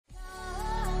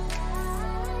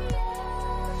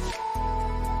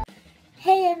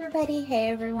everybody. Hey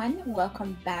everyone.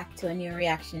 Welcome back to a new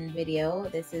reaction video.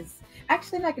 This is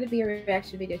actually not going to be a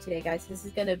reaction video today, guys. This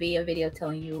is going to be a video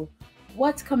telling you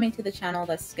what's coming to the channel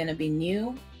that's going to be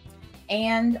new.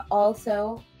 And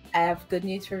also, I have good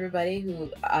news for everybody who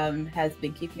has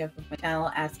been keeping up with my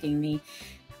channel, asking me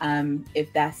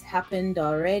if that's happened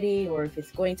already or if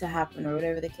it's going to happen or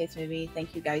whatever the case may be.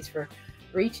 Thank you guys for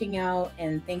reaching out,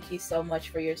 and thank you so much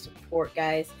for your support,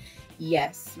 guys.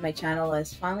 Yes, my channel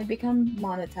has finally become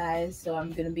monetized, so I'm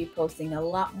going to be posting a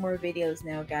lot more videos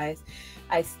now, guys.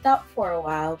 I stopped for a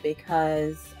while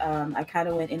because I kind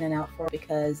of went in and out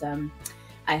because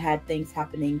I had things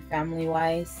happening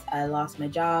family-wise. I lost my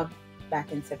job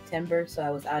back in September, so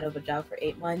I was out of a job for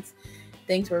 8 months.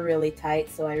 Things were really tight,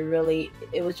 so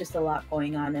it was just a lot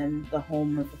going on in the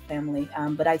home of the family.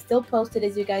 But I still posted,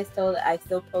 as you guys told, I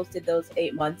still posted those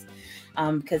 8 months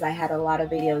because I had a lot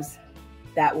of videos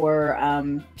that were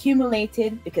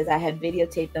accumulated because I had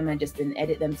videotaped them. I just didn't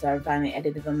edit them, so I finally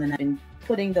edited them, and I've been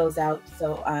putting those out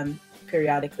so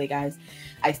periodically, guys.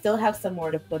 I still have some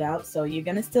more to put out, so you're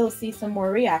gonna still see some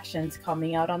more reactions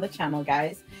coming out on the channel,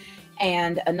 guys.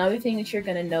 And another thing that you're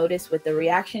going to notice with the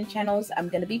reaction channels, I'm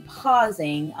going to be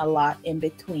pausing a lot in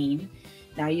between.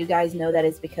 Now, you guys know that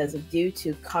it's because of due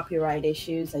to copyright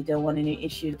issues. I don't want any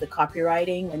issues with the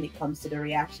copywriting when it comes to the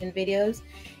reaction videos,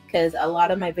 because a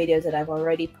lot of my videos that I've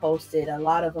already posted, a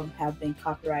lot of them have been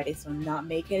copyrighted, so I'm not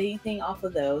making anything off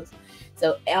of those.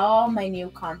 So all my new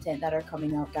content that are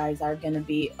coming out, guys, are going to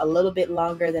be a little bit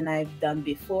longer than I've done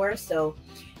before. So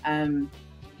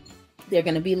they're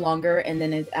going to be longer, and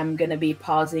then I'm going to be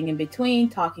pausing in between,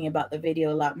 talking about the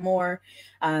video a lot more,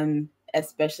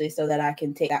 especially so that I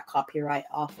can take that copyright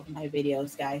off of my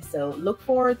videos, guys. So look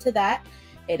forward to that.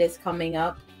 It is coming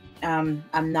up. I'm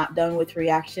not done with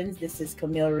reactions. This is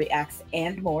Camille Reacts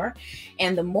and More.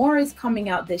 And the more is coming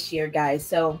out this year, guys.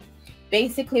 So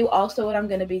basically, also what I'm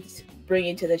going to be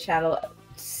bringing to the channel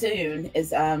soon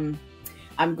is I'm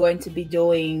going to be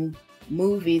doing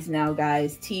movies now,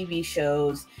 guys, TV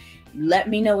shows. Let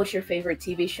me know what your favorite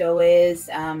TV show is.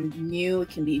 New, it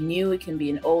can be new, it can be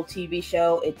an old TV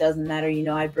show. It doesn't matter. You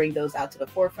know, I bring those out to the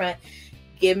forefront.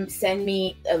 Send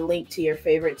me a link to your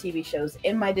favorite TV shows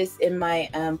in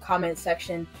my comment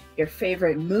section. Your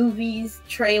favorite movies,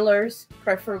 trailers,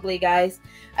 preferably, guys.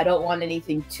 I don't want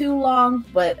anything too long,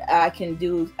 but I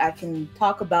can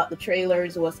talk about the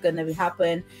trailers, what's going to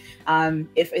happen,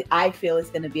 I feel it's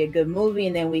going to be a good movie,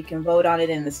 and then we can vote on it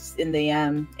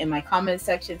in my comment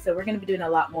section. So we're going to be doing a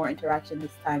lot more interaction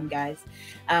this time, guys.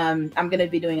 I'm going to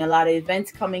be doing a lot of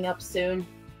events coming up soon,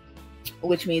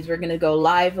 which means we're going to go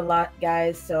live a lot,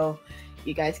 guys. So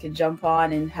you guys can jump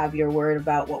on and have your word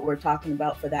about what we're talking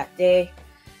about for that day.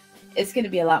 It's going to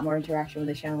be a lot more interaction with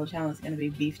the channel. The channel is going to be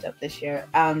beefed up this year.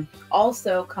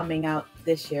 Also coming out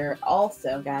this year,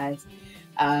 also, guys,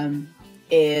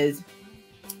 is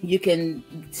you can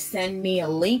send me a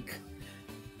link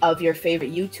of your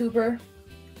favorite YouTuber,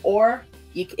 or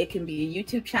it can be a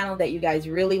YouTube channel that you guys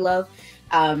really love.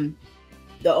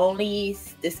 The only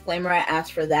disclaimer I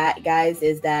ask for that, guys,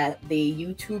 is that the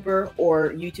YouTuber or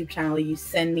YouTube channel you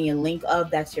send me a link of,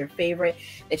 that's your favorite,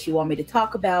 that you want me to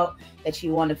talk about, that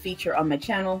you want to feature on my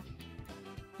channel,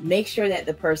 make sure that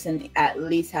the person at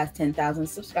least has 10,000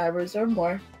 subscribers or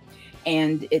more.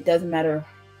 And it doesn't matter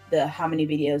how many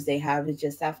videos they have. It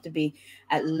just have to be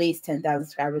at least 10,000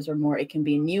 subscribers or more. It can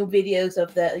be new videos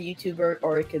of the YouTuber,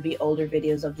 or it could be older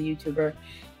videos of the YouTuber.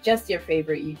 Just your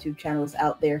favorite YouTube channels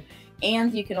out there.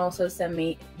 And you can also send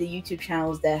me the YouTube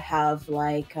channels that have,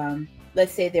 like,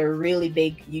 let's say they're really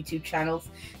big YouTube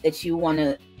channels that you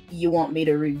want me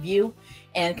to review,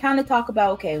 and kind of talk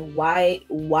about, okay,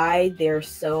 why they're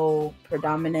so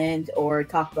predominant, or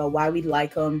talk about why we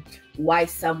like them, why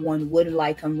someone would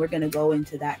like them. We're going to go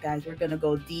into that, guys. We're going to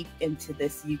go deep into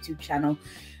this YouTube channel,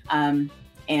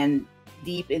 and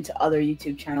deep into other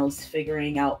YouTube channels,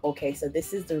 figuring out, okay, so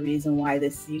this is the reason why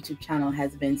this YouTube channel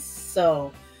has been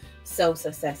so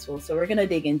successful. So we're gonna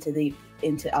dig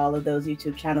into all of those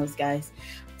YouTube channels, guys.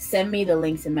 Send me the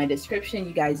links in my description.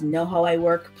 You guys know how I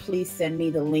work. Please send me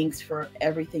the links for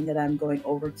everything that I'm going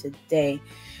over today.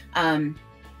 And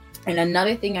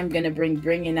another thing I'm gonna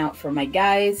bringing out for my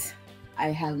guys, I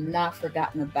have not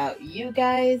forgotten about you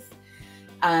guys.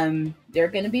 There are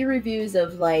going to be reviews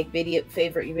of, like,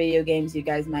 favorite video games you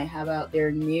guys might have out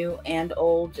there, new and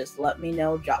old. Just let me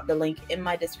know. Drop the link in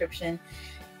my description.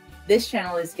 This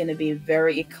channel is going to be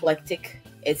very eclectic.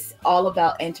 It's all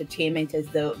about entertainment,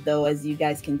 as you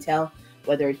guys can tell,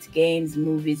 whether it's games,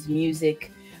 movies,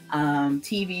 music,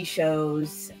 TV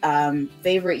shows,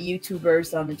 favorite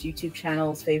YouTubers on the YouTube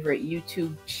channels, favorite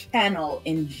YouTube channel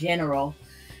in general.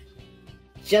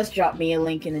 just drop me a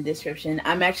link in the description.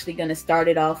 I'm actually going to start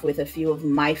it off with a few of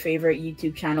my favorite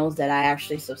YouTube channels that I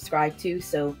actually subscribe to.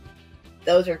 So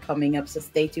those are coming up, so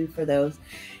stay tuned for those.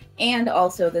 And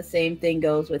also the same thing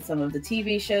goes with some of the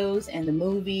TV shows and the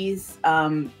movies,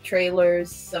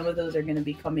 trailers. Some of those are going to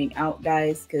be coming out,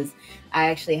 guys, because I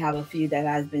actually have a few that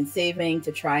I've been saving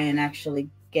to try and actually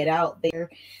get out there.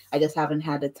 I just haven't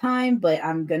had the time, but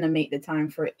I'm going to make the time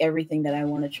for everything that I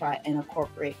want to try and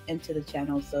incorporate into the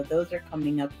channel. So those are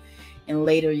coming up in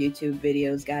later YouTube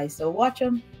videos, guys. So watch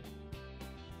them.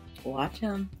 Watch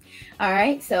them. All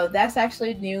right, so that's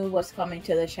actually new, what's coming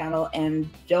to the channel, and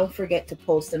don't forget to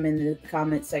post them in the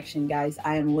comment section, guys.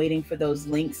 I am waiting for those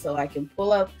links so I can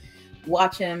pull up,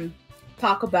 watch them,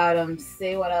 talk about them,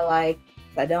 say what I like,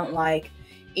 if I don't like.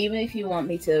 Even if you want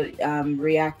me to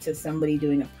react to somebody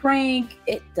doing a prank,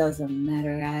 it doesn't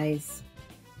matter, guys.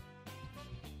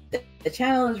 The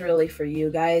channel is really for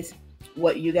you guys,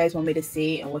 what you guys want me to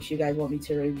see and what you guys want me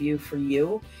to review for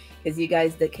you. Because you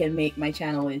guys that can make my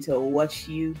channel into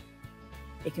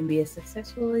it can be as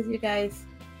successful as you guys.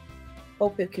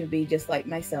 Hope it can be just like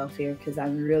myself here, because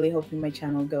I'm really hoping my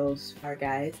channel goes far,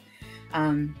 guys.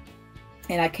 And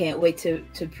I can't wait to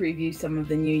preview some of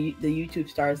the YouTube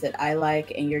stars that I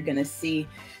like, and you're gonna see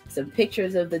some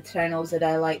pictures of the channels that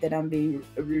I like that I'm be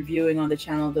reviewing on the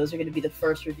channel. Those are gonna be the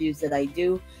first reviews that I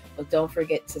do. But don't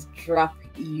forget to drop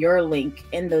your link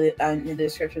in the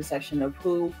description section of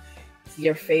who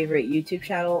your favorite YouTube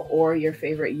channel or your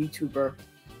favorite YouTuber.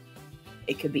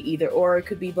 It could be either or, it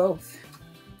could be both.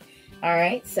 All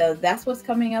right, so that's what's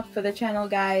coming up for the channel,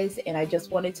 guys, and I just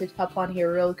wanted to hop on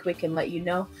here real quick and let you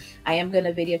know I am going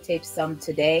to videotape some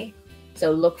today,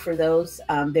 so look for those.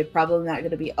 They're probably not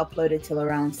going to be uploaded till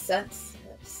around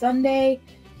Sunday,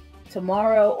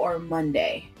 tomorrow, or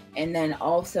Monday. And then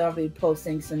also I'll be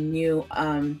posting some new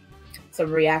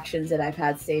some reactions that I've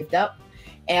had saved up.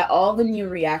 And all the new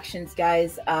reactions,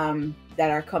 guys, that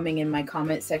are coming in my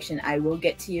comment section, I will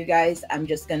get to you guys. I'm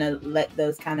just going to let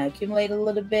those kind of accumulate a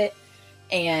little bit.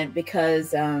 And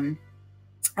because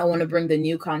I want to bring the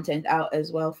new content out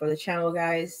as well for the channel,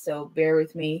 guys. So bear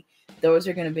with me. Those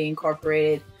are going to be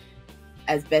incorporated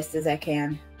as best as I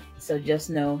can. So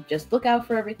just look out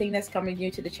for everything that's coming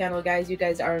new to the channel, guys. You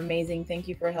guys are amazing. Thank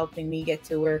you for helping me get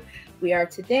to where we are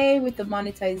today with the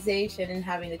monetization and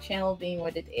having the channel being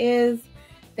what it is.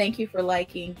 Thank you for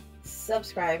liking,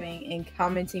 subscribing, and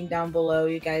commenting down below.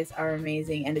 You guys are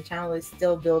amazing, and the channel is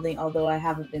still building, although I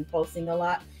haven't been posting a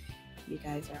lot. You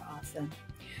guys are awesome.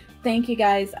 Thank you,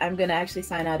 guys. I'm gonna actually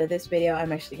sign out of this video.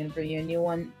 I'm actually gonna bring you a new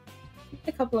one in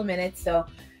a couple of minutes. So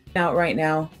out right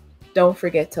now, don't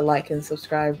forget to like and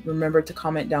subscribe. Remember to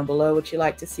comment down below what you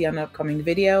like to see on an upcoming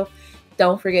video.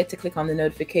 Don't forget to click on the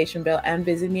notification bell and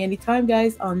visit me anytime,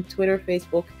 guys, on Twitter,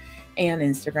 Facebook, and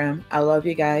Instagram. I love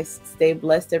you guys. Stay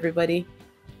blessed, everybody.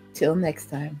 Till next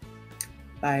time.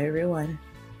 Bye, everyone.